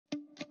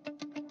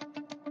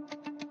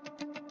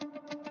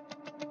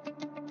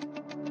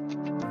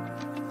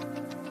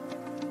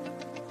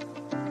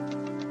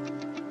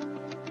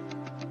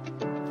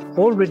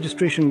All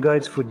registration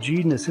guides for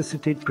G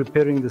necessitate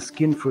preparing the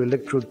skin for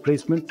electrode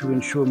placement to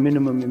ensure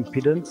minimum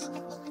impedance,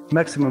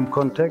 maximum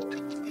contact,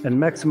 and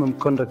maximum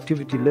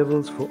conductivity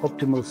levels for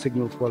optimal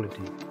signal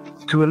quality.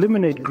 To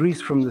eliminate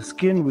grease from the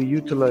skin, we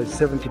utilize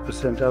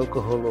 70%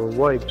 alcohol or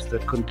wipes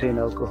that contain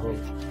alcohol.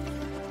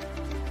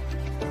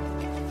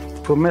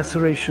 For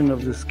maceration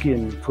of the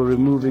skin, for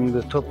removing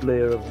the top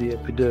layer of the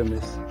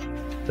epidermis,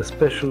 a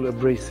special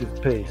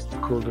abrasive paste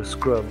called a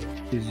scrub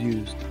is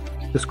used.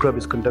 The scrub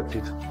is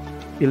conductive,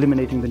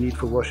 eliminating the need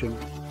for washing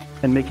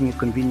and making it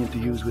convenient to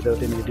use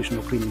without any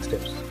additional cleaning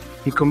steps.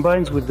 He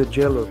combines with the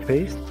gel or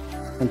paste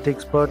and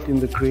takes part in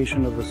the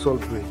creation of a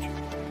salt bridge.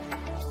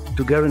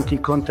 To guarantee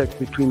contact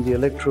between the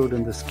electrode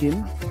and the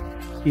skin,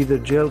 either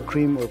gel,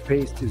 cream, or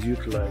paste is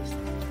utilized.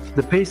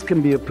 The paste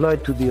can be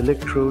applied to the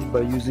electrode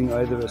by using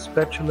either a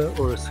spatula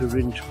or a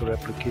syringe for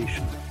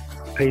application.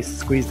 Paste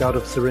squeezed out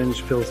of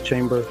syringe fills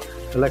chamber,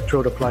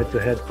 electrode applied to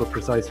head for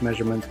precise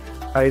measurement.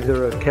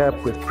 Either a cap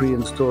with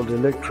pre-installed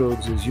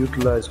electrodes is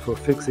utilized for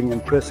fixing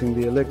and pressing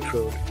the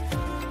electrode.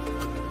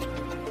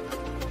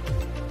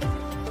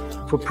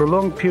 For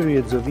prolonged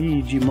periods of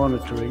EEG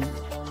monitoring,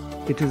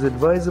 it is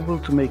advisable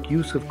to make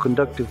use of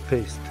conductive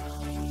paste,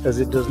 as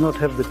it does not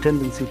have the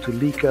tendency to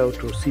leak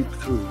out or seep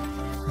through.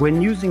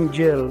 When using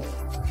gel,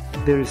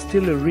 there is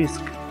still a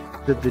risk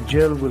that the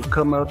gel will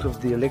come out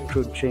of the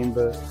electrode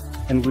chamber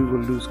and we will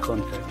lose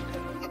contact.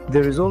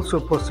 There is also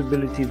a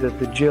possibility that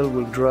the gel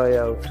will dry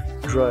out,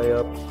 dry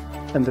up,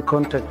 and the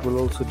contact will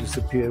also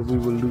disappear. We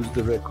will lose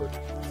the record.